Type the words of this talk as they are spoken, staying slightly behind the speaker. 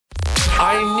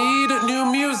I need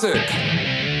new music.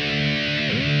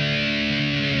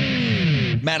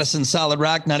 Madison Solid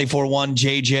Rock 94.1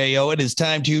 JJO. It is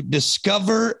time to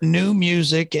discover new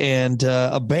music, and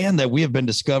a band that we have been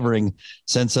discovering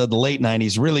since the late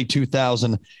 90s, really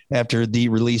 2000, after the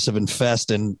release of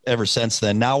Infest, and ever since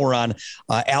then. Now we're on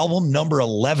album number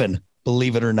 11,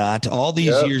 believe it or not, all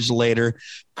these years later.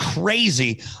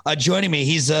 Crazy. Joining me,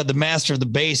 he's the master of the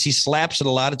bass. He slaps it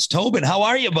a lot. It's Tobin. How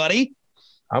are you, buddy?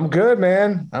 I'm good,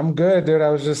 man. I'm good, dude. I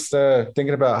was just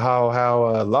thinking about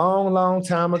how a long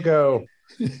time ago,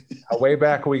 way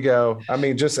back we go. I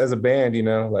mean, just as a band, you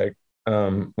know, like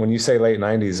when you say late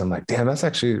 90s, I'm like, damn, that's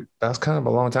kind of a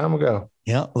long time ago.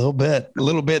 Yeah, a little bit.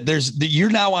 You're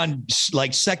now on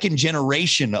like second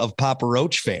generation of Papa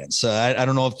Roach fans. I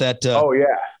don't know if that. Oh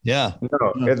yeah. Yeah.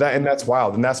 No, and that's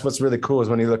wild. And that's what's really cool is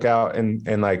when you look out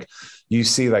and like you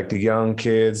see like the young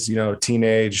kids, you know,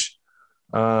 teenage.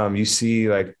 You see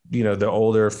like, you know, the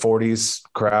older 40s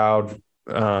crowd,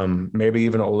 maybe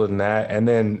even older than that. And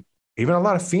then even a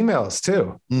lot of females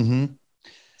too. Mm-hmm.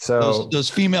 So those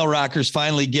female rockers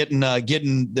finally getting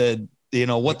the, you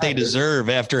know, what they deserve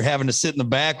after having to sit in the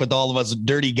back with all of us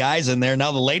dirty guys in there.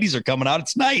 Now the ladies are coming out.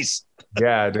 It's nice.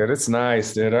 Yeah, dude, it's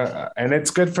nice, dude. And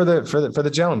it's good for the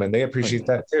gentlemen. They appreciate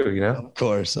that too, you know?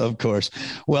 Of course.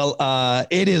 Well,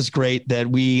 it is great that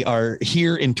we are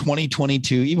here in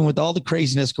 2022, even with all the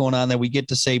craziness going on, that we get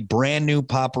to say brand new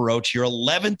Papa Roach, your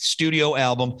 11th studio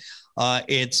album.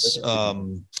 It's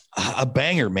a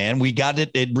banger, man. We got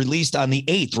it released on the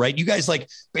 8th, right? You guys like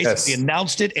basically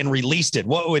announced it and released it.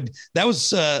 That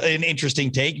was an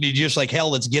interesting take. Did you just like,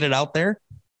 hell, let's get it out there?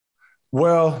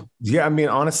 Well, yeah, I mean,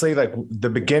 honestly, like the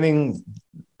beginning,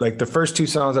 like the first two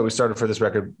songs that we started for this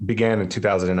record began in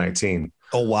 2019.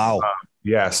 Oh, wow.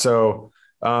 Yeah. So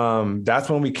that's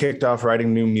when we kicked off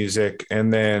writing new music.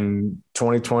 And then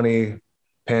 2020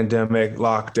 pandemic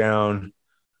lockdown,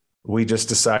 we just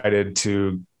decided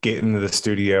to get into the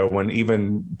studio when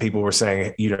even people were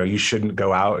saying, you know, you shouldn't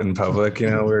go out in public. You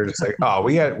know, we were just like, oh,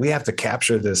 we have to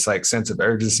capture this like sense of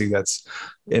urgency that's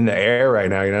in the air right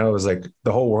now. You know, it was like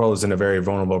the whole world is in a very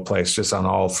vulnerable place just on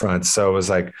all fronts. So it was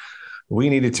like, we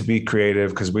needed to be creative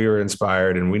because we were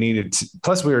inspired and we needed to,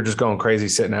 plus we were just going crazy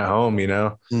sitting at home, you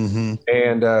know? Mm-hmm.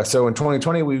 And so in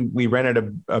 2020, we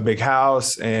rented a big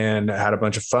house and had a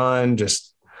bunch of fun, just,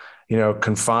 you know,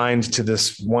 confined to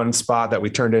this one spot that we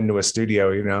turned into a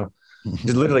studio, you know,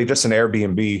 literally just an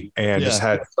Airbnb, and just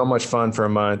had so much fun for a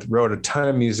month, wrote a ton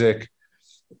of music,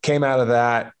 came out of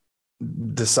that,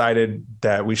 decided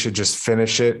that we should just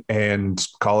finish it and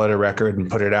call it a record and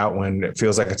put it out when it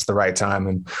feels like it's the right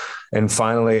time. And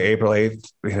finally, April 8th,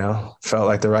 you know, felt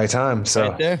like the right time. So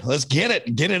right there. Let's get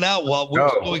it out. Well, we're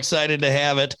so excited to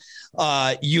have it.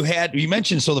 You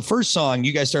mentioned, so the first song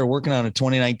you guys started working on in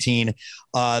 2019,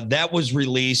 that was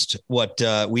released.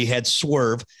 We had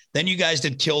Swerve. Then you guys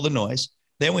did Kill the Noise.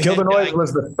 Then Kill the Noise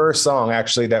was the first song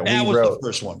actually that we wrote. The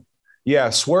first one.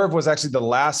 Yeah. Swerve was actually the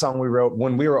last song we wrote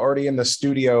when we were already in the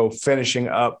studio finishing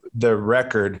up the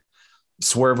record.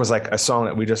 Swerve was like a song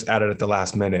that we just added at the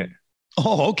last minute.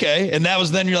 Oh, okay. And that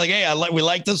was then you're like, hey, we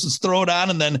like this. Let's throw it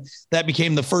on. And then that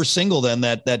became the first single then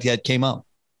that came out.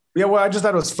 Yeah, well, I just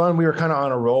thought it was fun. We were kind of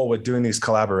on a roll with doing these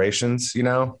collaborations, you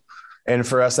know, and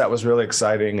for us that was really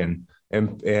exciting.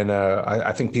 And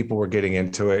I think people were getting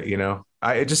into it, you know.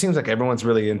 It just seems like everyone's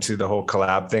really into the whole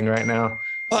collab thing right now.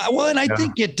 And I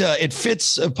think it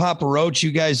fits Papa Roach.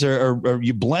 You guys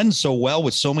you blend so well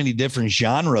with so many different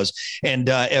genres. And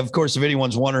of course, if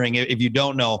anyone's wondering, if you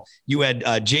don't know, you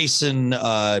had Jason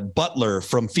Butler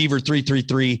from Fever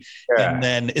 333. Yeah. And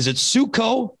then is it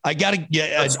Suko? I got to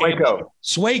get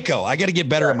Swayco. I got to get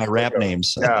better at my rap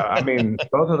names. Yeah. I mean,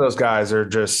 both of those guys are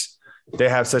they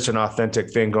have such an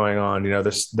authentic thing going on. You know,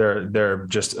 they're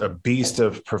just a beast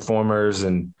of performers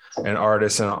and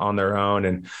artists on their own.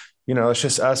 And, you know, it's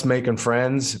just us making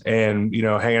friends and, you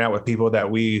know, hanging out with people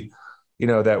that we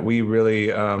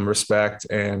really respect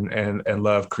and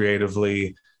love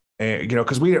creatively. And, you know,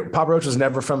 because Papa Roach was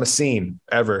never from a scene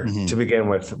ever to begin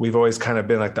with. We've always kind of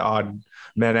been like the odd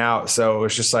men out. So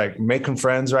it's just like making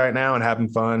friends right now and having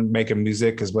fun, making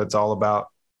music is what it's all about.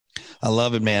 I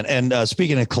love it, man. And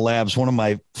speaking of collabs, one of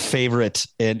my favorite,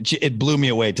 and it blew me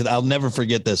away. I'll never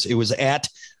forget this. It was at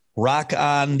Rock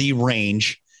on the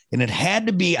Range. And it had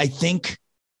to be, I think,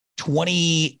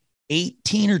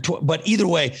 2018 or but either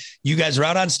way, you guys are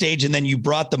out on stage and then you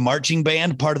brought the marching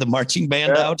band, part of the marching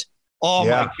band out. Oh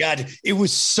my God. It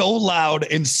was so loud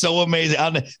and so amazing.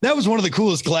 That was one of the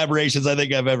coolest collaborations I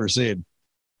think I've ever seen.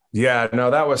 Yeah,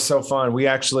 no, that was so fun. We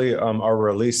actually are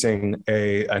releasing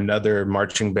another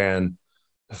marching band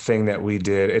thing that we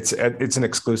did. It's an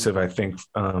exclusive, I think,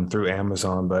 through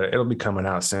Amazon, but it'll be coming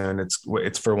out soon.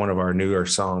 It's for one of our newer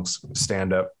songs,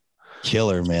 Stand Up.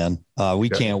 Killer, man. We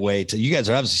can't wait. You guys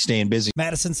are obviously staying busy.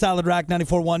 Madison Solid Rock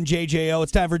 94.1 JJO.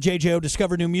 It's time for JJO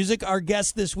Discover New Music. Our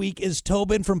guest this week is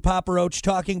Tobin from Papa Roach,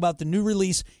 talking about the new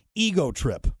release, Ego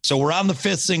Trip. So we're on the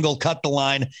 5th single, Cut the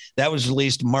Line. That was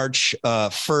released March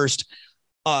 1st.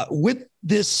 With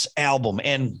this album,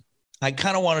 and I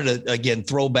kind of wanted to, again,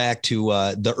 throw back to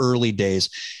the early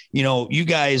days. You know, you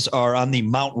guys are on the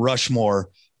Mount Rushmore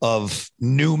of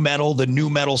new metal, the new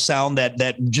metal sound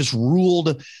that just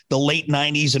ruled the late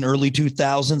 90s and early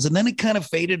 2000s. And then it kind of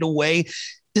faded away.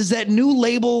 Does that new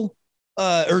label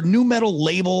or new metal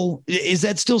label, is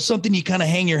that still something you kind of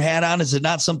hang your hat on? Is it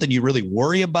not something you really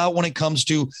worry about when it comes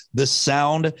to the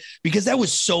sound? Because that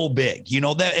was so big, you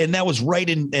know, that was right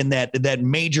in that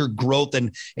major growth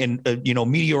and you know,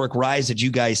 meteoric rise that you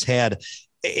guys had.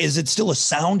 Is it still a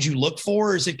sound you look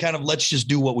for? Or is it kind of, let's just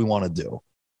do what we want to do?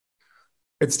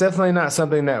 It's definitely not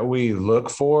something that we look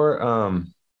for.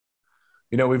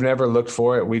 You know, we've never looked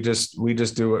for it. We just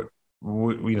do it.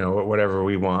 You know, whatever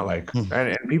we want, like,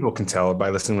 and people can tell by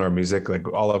listening to our music, like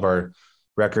all of our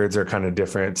records are kind of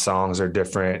different. Songs are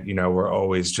different. You know, we're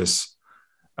always just,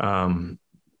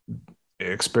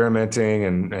 experimenting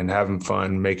and having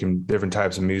fun, making different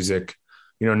types of music,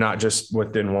 you know, not just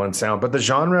within one sound, but the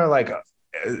genre, like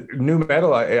new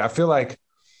metal. I feel like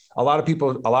a lot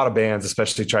of bands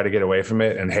especially try to get away from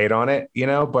it and hate on it, you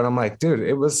know, but I'm like, dude,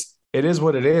 it is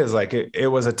what it is. Like it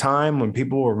was a time when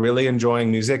people were really enjoying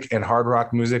music and hard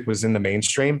rock music was in the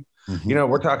mainstream. Mm-hmm. You know,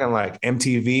 we're talking like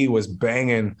MTV was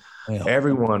banging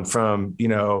everyone from, you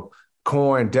know,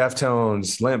 Korn,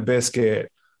 Deftones, Limp Bizkit,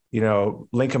 you know,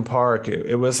 Linkin Park.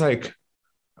 It was like,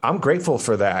 I'm grateful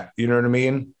for that. You know what I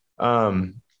mean?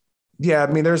 Yeah,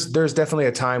 I mean, there's definitely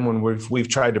a time when we've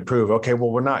tried to prove, okay, well,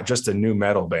 we're not just a new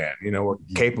metal band. You know, we're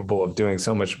capable of doing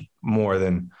so much more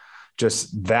than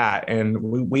just that. And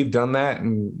we've done that,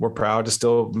 and we're proud to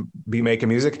still be making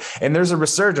music. And there's a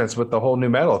resurgence with the whole new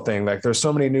metal thing. Like there's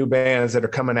so many new bands that are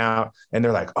coming out and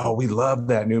they're like, oh, we love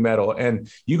that new metal. And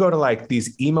you go to like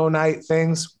these emo night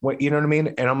things, you know what I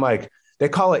mean? And I'm like, they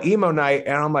call it emo night.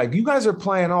 And I'm like, you guys are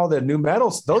playing all the new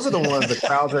metals. Those are the ones the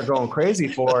crowds are going crazy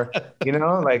for, you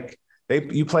know, like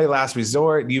you play Last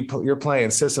Resort, you're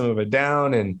playing System of a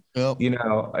Down and, you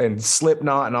know, and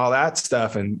Slipknot and all that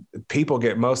stuff. And people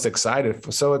get most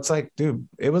excited. So it's like, dude,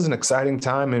 it was an exciting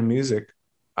time in music,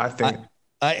 I think.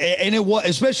 And it was,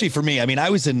 especially for me. I mean,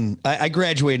 I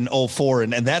graduated in 2004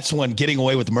 and that's when Getting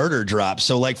Away with Murder dropped.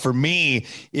 So like for me,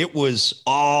 it was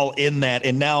all in that.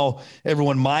 And now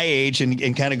everyone my age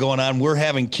and kind of going on, we're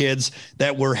having kids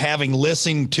that we're having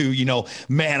listening to, you know,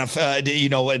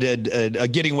 Getting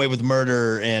Away with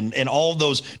Murder and all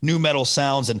those new metal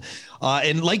sounds.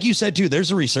 And like you said, too,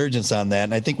 there's a resurgence on that.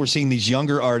 And I think we're seeing these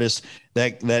younger artists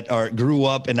that grew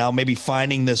up and now maybe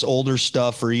finding this older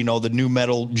stuff or, you know, the new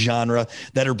metal genre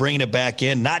that are bringing it back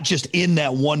in, not just in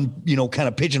that one, you know, kind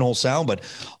of pigeonhole sound, but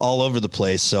all over the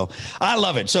place. So I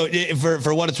love it. So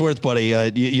for what it's worth,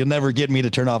 buddy, you'll never get me to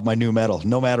turn off my new metal,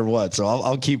 no matter what. So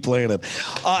I'll keep playing it.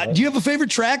 Do you have a favorite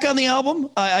track on the album?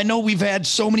 I know we've had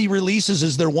so many releases.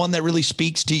 Is there one that really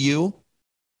speaks to you?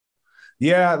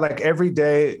 Yeah, like every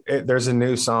day there's a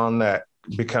new song that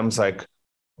becomes like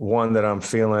one that I'm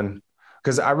feeling,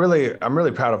 because I'm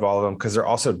really proud of all of them because they're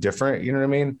also different. You know what I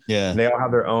mean? Yeah. And they all have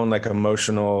their own like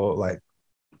emotional like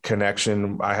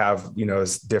connection. I have, you know,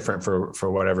 it's different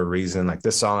for whatever reason. Like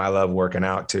this song I love working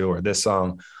out to, or this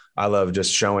song I love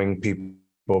just showing people.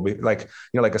 Like, you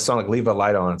know, like a song like Leave a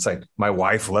Light On. It's like my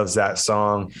wife loves that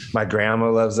song. My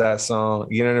grandma loves that song.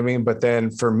 You know what I mean? But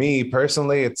then for me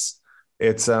personally, it's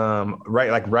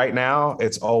right now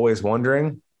it's Always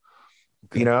Wondering.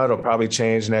 You know, it'll probably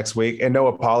change next week. And No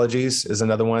Apologies is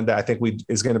another one that I think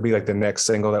is going to be like the next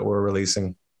single that we're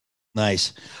releasing.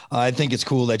 Nice. I think it's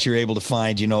cool that you're able to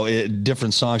find, you know,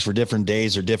 different songs for different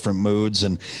days or different moods.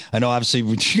 And I know obviously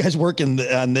you guys working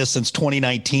on this since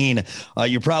 2019,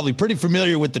 you're probably pretty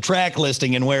familiar with the track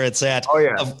listing and where it's at. Oh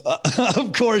yeah.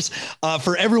 Of course,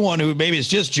 for everyone who maybe is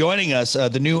just joining us,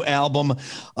 the new album,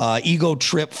 Ego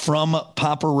Trip from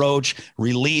Papa Roach,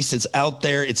 release. It's out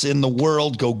there. It's in the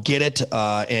world. Go get it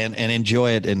and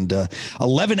enjoy it. And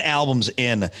 11 albums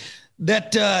in.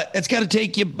 It's got to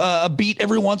take you a beat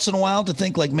every once in a while to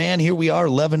think like, man, here we are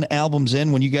 11 albums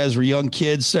in when you guys were young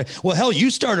kids. Well, hell, you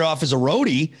started off as a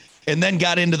roadie and then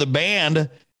got into the band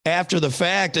after the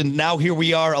fact. And now here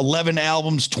we are 11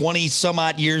 albums, 20 some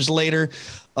odd years later.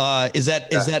 Is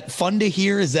that fun to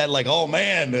hear? Is that like, oh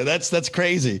man, that's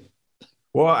crazy.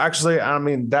 Well, actually, I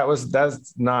mean,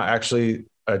 that's not actually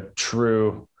a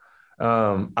true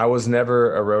I was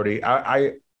never a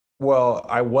roadie. Well,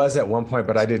 I was at one point,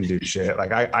 but I didn't do shit.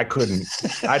 Like I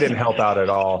didn't help out at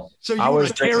all. So you I were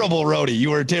was a terrible roadie. You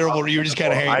were terrible. You were just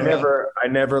kind of hanging around. I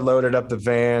never loaded up the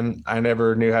van. I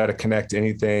never knew how to connect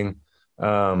anything.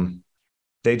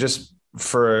 They just,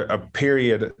 for a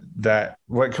period that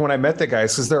when I met the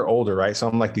guys, because they're older, right? So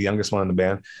I'm like the youngest one in the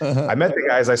band. I met the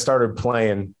guys. I started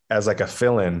playing as like a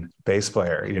fill-in bass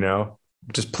player,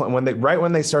 just when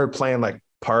they started playing like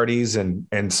parties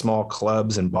and small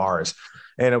clubs and bars.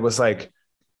 And it was like,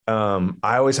 I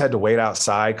always had to wait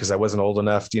outside because I wasn't old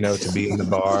enough, to be in the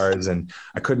bars, and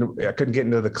I couldn't get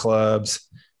into the clubs.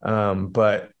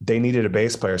 But they needed a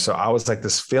bass player. So I was like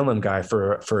this fill-in guy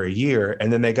for a year.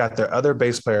 And then they got their other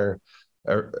bass player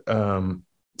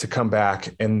to come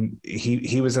back. And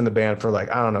he was in the band for like,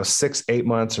 I don't know, 6-8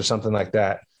 months or something like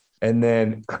that. And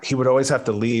then he would always have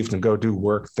to leave and go do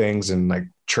work things and like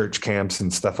church camps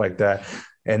and stuff like that.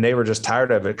 And they were just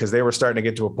tired of it because they were starting to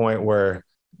get to a point where,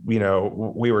 we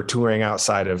were touring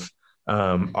outside of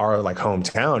our like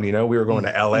hometown. We were going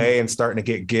to LA and starting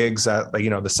to get gigs at,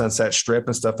 the Sunset Strip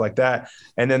and stuff like that.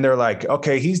 And then they're like,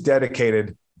 okay, he's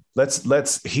dedicated.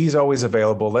 He's always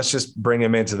available. Let's just bring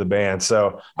him into the band.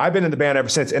 So I've been in the band ever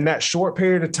since. In that short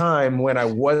period of time when I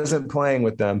wasn't playing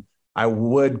with them, I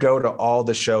would go to all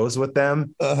the shows with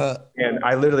them. And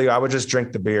I would just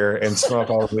drink the beer and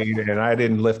smoke all the weed, and I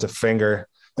didn't lift a finger.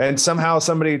 And somehow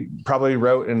somebody probably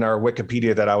wrote in our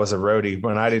Wikipedia that I was a roadie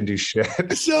when I didn't do shit.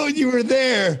 So you were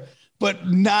there, but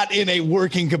not in a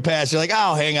working capacity. Like,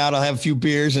 I'll hang out, I'll have a few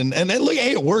beers. And then look,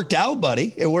 hey, it worked out,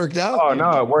 buddy. It worked out. Oh,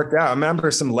 no, it worked out. I remember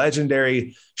some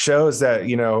legendary shows that,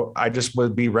 I just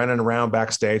would be running around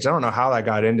backstage. I don't know how I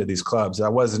got into these clubs. I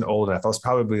wasn't old enough. I was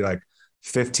probably like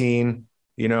 15,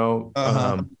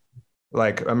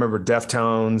 like I remember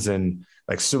Deftones and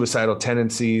like Suicidal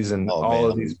Tendencies and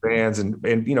of these bands, and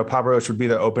Papa Roach would be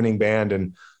the opening band,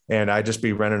 and I'd just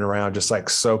be running around just like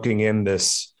soaking in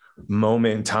this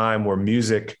moment in time where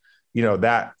music,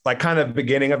 that like kind of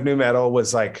beginning of nu metal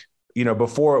was like,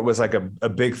 before it was like a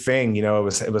big thing, it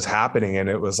was happening, and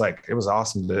it was like, it was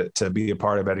awesome to be a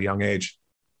part of at a young age.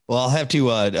 Well, I'll have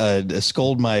to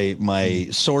scold my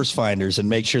source finders and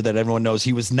make sure that everyone knows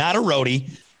he was not a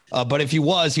roadie. But if he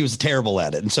was terrible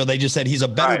at it. And so they just said he's a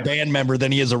better band member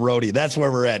than he is a roadie. That's where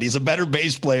we're at. He's a better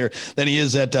bass player than he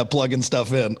is at plugging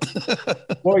stuff in.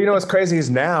 Well, what's crazy is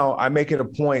now I make it a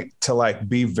point to like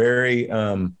be very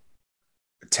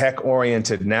tech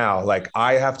oriented now. Like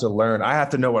I have to learn, I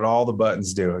have to know what all the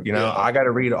buttons do. I got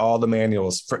to read all the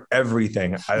manuals for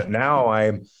everything.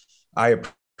 I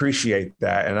appreciate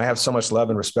that. And I have so much love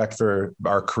and respect for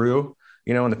our crew,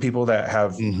 and the people that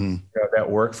have that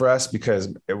work for us,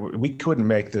 because we couldn't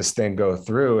make this thing go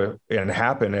through and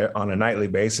happen on a nightly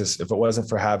basis if it wasn't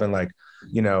for having like,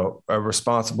 a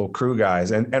responsible crew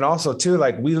guys. And also too,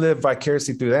 like we live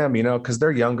vicariously through them, because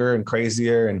they're younger and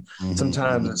crazier. And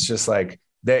sometimes it's just like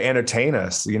they entertain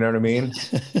us, you know what I mean?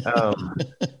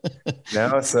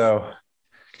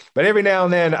 But every now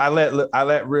and then I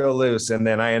let real loose, and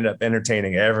then I end up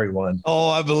entertaining everyone. Oh,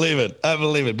 I believe it.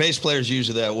 Bass players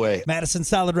usually that way. Madison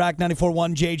Solid Rock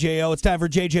 94.1 JJO. It's time for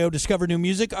JJO Discover New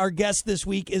Music. Our guest this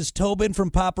week is Tobin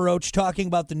from Papa Roach, talking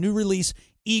about the new release,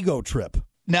 Ego Trip.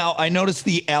 Now, I noticed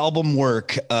the album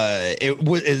work.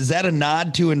 Is that a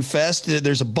nod to Infest?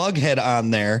 There's a Bughead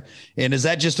on there. And is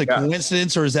that just a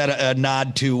coincidence, or is that a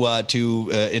nod to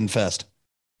Infest?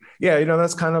 Yeah,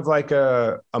 that's kind of like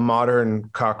a modern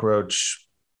Cockroach,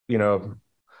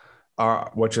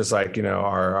 which is like,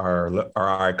 our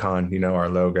icon, our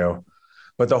logo.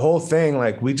 But the whole thing,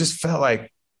 like, we just felt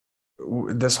like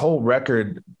this whole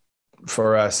record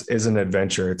for us is an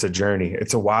adventure. It's a journey.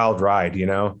 It's a wild ride,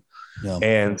 Yeah.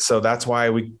 And so that's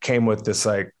why we came with this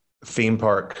like theme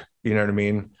park, you know what I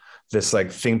mean? This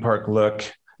like theme park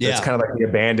look. Yeah. It's kind of like the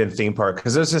abandoned theme park,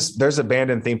 because there's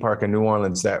abandoned theme park in New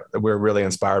Orleans that we're really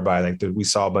inspired by. Like we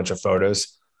saw a bunch of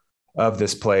photos of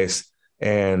this place,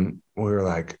 and we were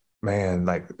like, man,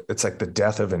 like it's like the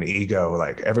death of an ego.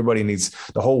 Like the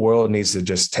whole world needs to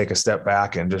just take a step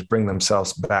back and just bring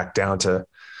themselves back down to,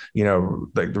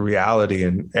 like the reality.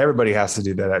 And everybody has to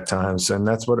do that at times. And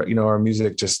that's what, our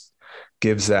music just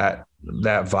gives that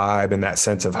vibe and that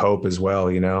sense of hope as well,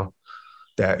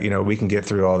 that, we can get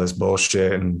through all this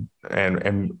bullshit,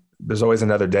 and there's always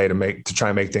another day to try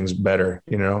and make things better,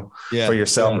 for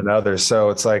yourself and others. So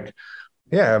it's like,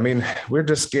 yeah, I mean, we're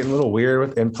just getting a little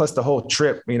weird and plus the whole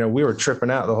trip, we were tripping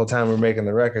out the whole time we were making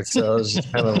the record. So it was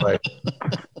just kind of like,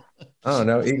 I don't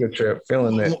know, ego trip,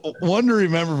 feeling it. One to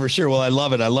remember for sure. Well, I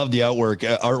love it. I love the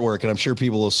artwork, and I'm sure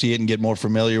people will see it and get more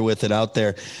familiar with it out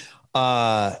there.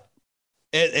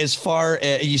 As far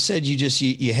as you said,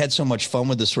 you had so much fun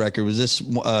with this record. Was this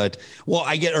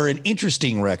or an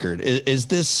interesting record? Is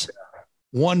this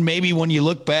one maybe when you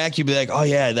look back, you'd be like, oh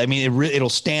yeah, I mean, it'll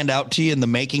stand out to you in the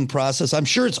making process. I'm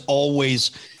sure it's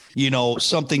always,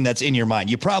 something that's in your mind.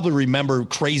 You probably remember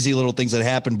crazy little things that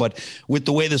happened, but with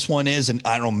the way this one is, and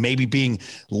I don't know, maybe being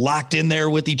locked in there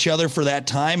with each other for that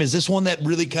time, is this one that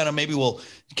really kind of maybe will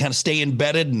kind of stay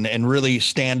embedded and really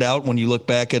stand out when you look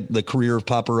back at the career of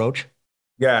Papa Roach?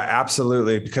 Yeah,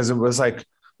 absolutely. Because it was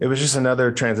just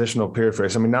another transitional period for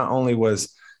us. I mean, not only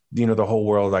was, the whole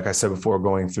world, like I said before,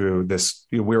 going through this,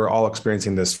 we were all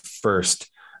experiencing this first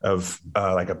of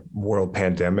like a world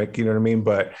pandemic, you know what I mean?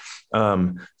 But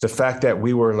the fact that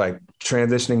we were like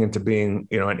transitioning into being,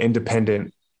 an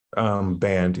independent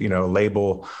band,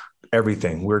 label,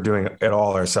 everything, we're doing it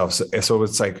all ourselves. So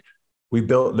it's like, we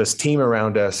built this team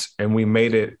around us and we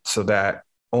made it so that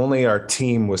only our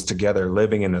team was together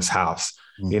living in this house,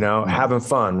 having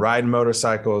fun, riding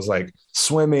motorcycles, like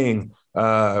swimming,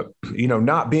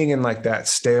 not being in like that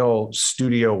stale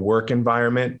studio work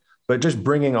environment, but just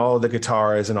bringing all of the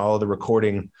guitars and all of the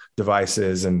recording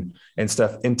devices and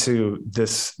stuff into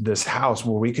this house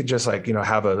where we could just like,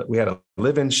 we had a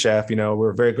live-in chef,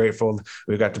 we're very grateful.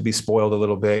 We got to be spoiled a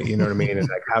little bit, you know what I mean? And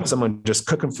like have someone just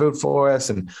cooking food for us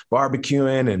and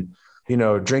barbecuing and,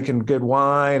 drinking good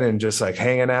wine and just like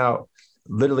hanging out,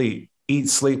 literally eat,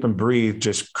 sleep, and breathe,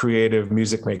 just creative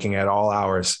music making at all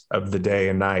hours of the day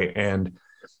and night. And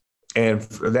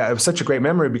that was such a great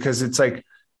memory because it's like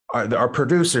our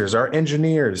producers, our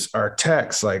engineers, our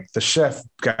techs, like the chef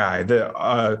guy,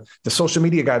 the social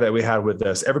media guy that we had with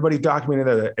us, everybody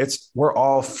documented that we're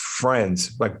all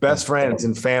friends, like best friends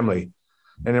and family.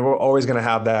 And then we're always going to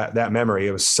have that memory.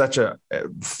 It was such a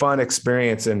fun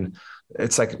experience. And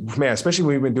it's like, man, especially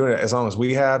when we've been doing it as long as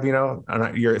we have,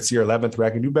 it's your 11th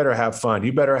record. You better have fun.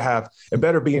 It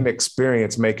better be an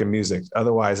experience making music.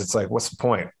 Otherwise it's like, what's the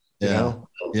point?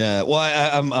 Yeah.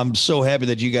 Well, I'm so happy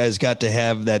that you guys got to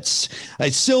have a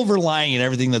silver lining in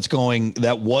everything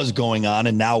that was going on.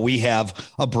 And now we have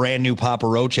a brand new Papa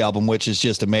Roach album, which is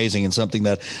just amazing and something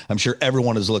that I'm sure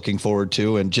everyone is looking forward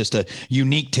to. And just a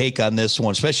unique take on this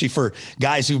one, especially for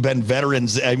guys who've been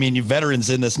veterans. I mean, you veterans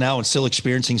in this now and still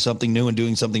experiencing something new and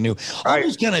doing something new. Right.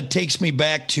 Almost kind of takes me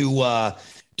back to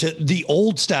the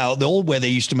old style, the old way they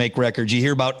used to make records. You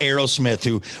hear about Aerosmith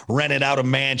who rented out a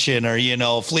mansion or,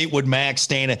 Fleetwood Mac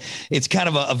staying. It's kind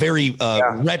of a very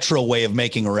retro way of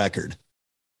making a record.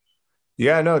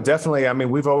 Yeah, no, definitely. I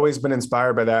mean, we've always been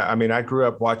inspired by that. I mean, I grew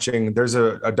up watching, there's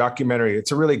a documentary.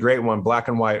 It's a really great one, black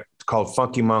and white, called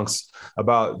Funky Monks,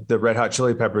 about the Red Hot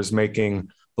Chili Peppers making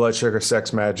Blood Sugar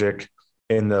Sex Magik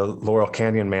in the Laurel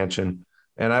Canyon mansion.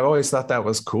 And I've always thought that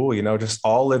was cool, just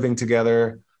all living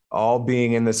together, all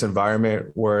being in this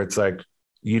environment where it's like,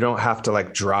 you don't have to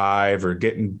like drive or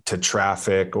get into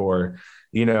traffic or,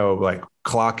 like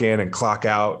clock in and clock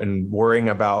out and worrying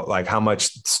about like how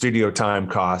much studio time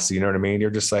costs. You know what I mean?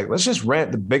 You're just like, let's just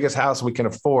rent the biggest house we can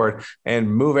afford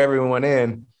and move everyone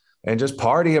in and just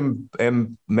party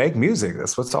and make music.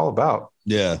 That's what it's all about.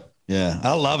 Yeah. Yeah,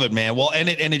 I love it, man. Well, and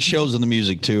it shows in the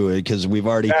music too, because we've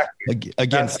already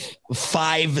again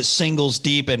 5 singles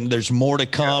deep, and there's more to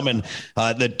come, and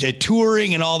the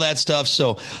touring and all that stuff.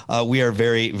 So we are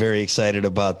very, very excited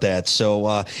about that.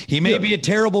 So he may be a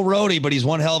terrible roadie, but he's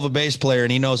one hell of a bass player,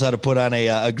 and he knows how to put on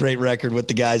a great record with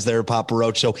the guys there at Papa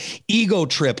Roach. So Ego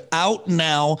Trip out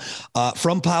now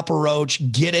from Papa Roach.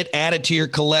 Get it, add it to your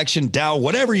collection, down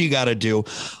whatever you got to do.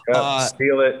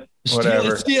 Steal it.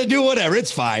 Whatever. Do whatever.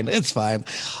 It's fine. It's fine.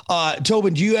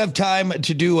 Tobin, do you have time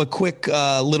to do a quick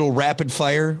little rapid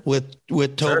fire with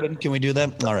Tobin? Sure. Can we do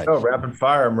that? All right. Oh, rapid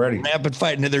fire. I'm ready. Rapid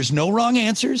fire. Now, there's no wrong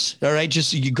answers. All right.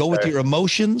 Just you go with your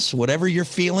emotions, whatever you're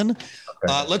feeling.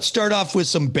 Okay. Let's start off with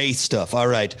some bass stuff. All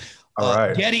right. All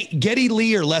right. Geddy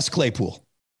Lee or Les Claypool?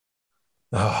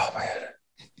 Oh, man.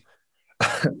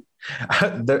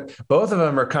 Both of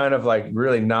them are kind of like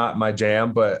really not my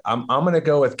jam, but I'm going to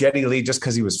go with Geddy Lee just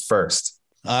because he was first.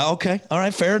 Okay. All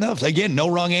right. Fair enough. Again, no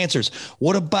wrong answers.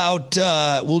 What about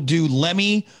we'll do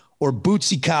Lemmy or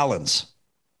Bootsy Collins?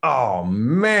 Oh,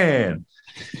 man.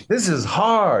 This is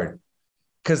hard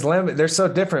because Lemmy, they're so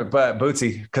different, but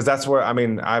Bootsy, because that's where,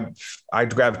 I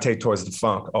gravitate towards the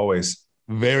funk always.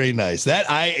 Very nice.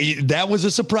 That was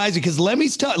a surprise because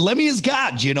Lemmy's tough. Lemmy is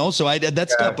God, so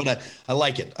that's tough, but I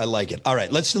like it. I like it. All right,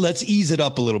 let's ease it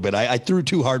up a little bit. I threw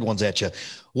 2 hard ones at you.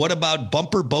 What about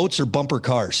bumper boats or bumper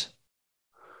cars?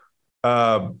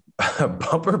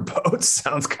 Bumper boats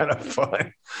sounds kind of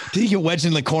fun. You get wedged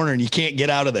in the corner and you can't get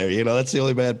out of there. That's the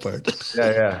only bad part.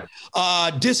 Yeah.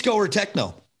 Disco or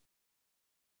techno?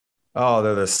 Oh,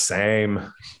 they're the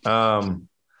same.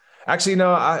 Actually,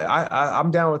 no,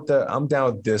 I'm down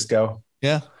with disco.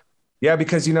 Yeah. Yeah,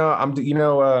 because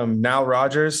Nile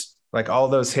Rodgers, like all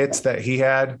those hits that he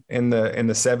had in the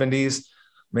 70s.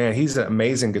 Man, he's an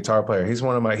amazing guitar player. He's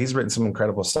written some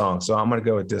incredible songs. So I'm gonna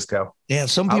go with disco. Yeah,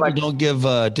 some people don't give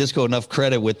disco enough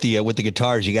credit with the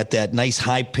guitars. You got that nice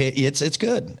high pitch. It's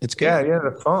good. It's good. Yeah,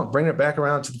 the funk. Bring it back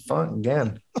around to the funk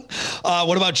again.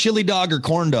 What about chili dog or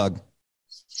corn dog?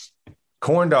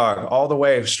 Corn dog all the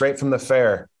way, straight from the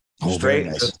fair. Oh, Straight,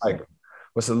 nice. just like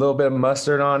with a little bit of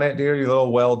mustard on it, dude. You're a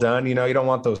little well done. You don't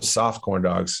want those soft corn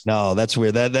dogs. No, that's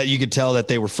weird. That you could tell that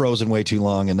they were frozen way too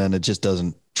long, and then it just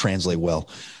doesn't translate well.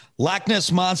 Loch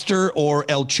Ness Monster or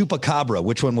El Chupacabra?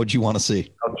 Which one would you want to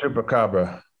see? El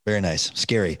Chupacabra. Very nice.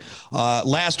 Scary.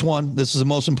 Last one. This is the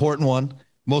most important one.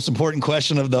 Most important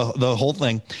question of the whole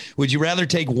thing. Would you rather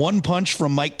take one punch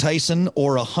from Mike Tyson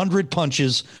or 100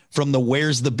 punches from the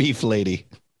Where's the Beef lady?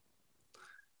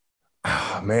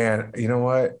 Oh, man, you know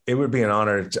what? It would be an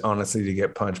honor, honestly, to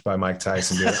get punched by Mike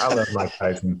Tyson, dude. I love Mike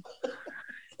Tyson.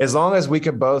 As long as we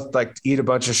could both like eat a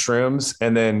bunch of shrooms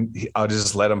and then I'll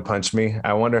just let him punch me.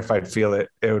 I wonder if I'd feel it.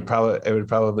 It would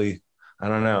probably, I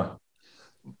don't know.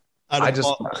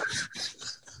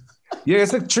 Yeah,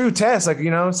 it's a true test. Like,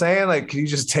 you know what I'm saying? Like, can you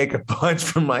just take a punch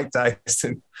from Mike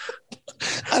Tyson?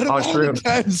 Out of all the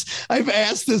times I've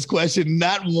asked this question,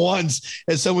 not once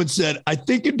has someone said, I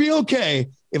think it'd be okay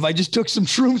if I just took some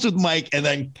shrooms with Mike and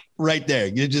then right there,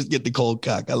 you just get the cold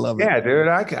cock. I love it. Yeah, dude,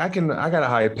 I got a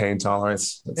high pain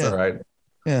tolerance. That's all right.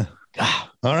 Yeah.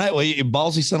 All right. Well, you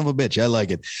ballsy son of a bitch. I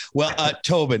like it. Well,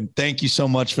 Tobin, thank you so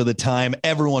much for the time.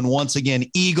 Everyone, once again,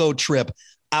 Ego Trip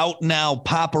out now.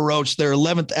 Papa Roach, their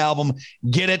 11th album.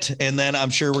 Get it. And then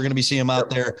I'm sure we're going to be seeing them out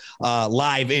there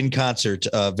live in concert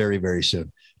very, very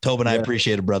soon. Tobin, I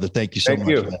appreciate it, brother. Thank you so much.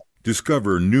 Thank you.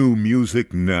 Discover new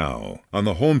music now on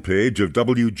the homepage of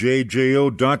WJJO.com,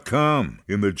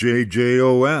 in the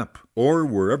JJO app, or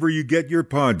wherever you get your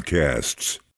podcasts.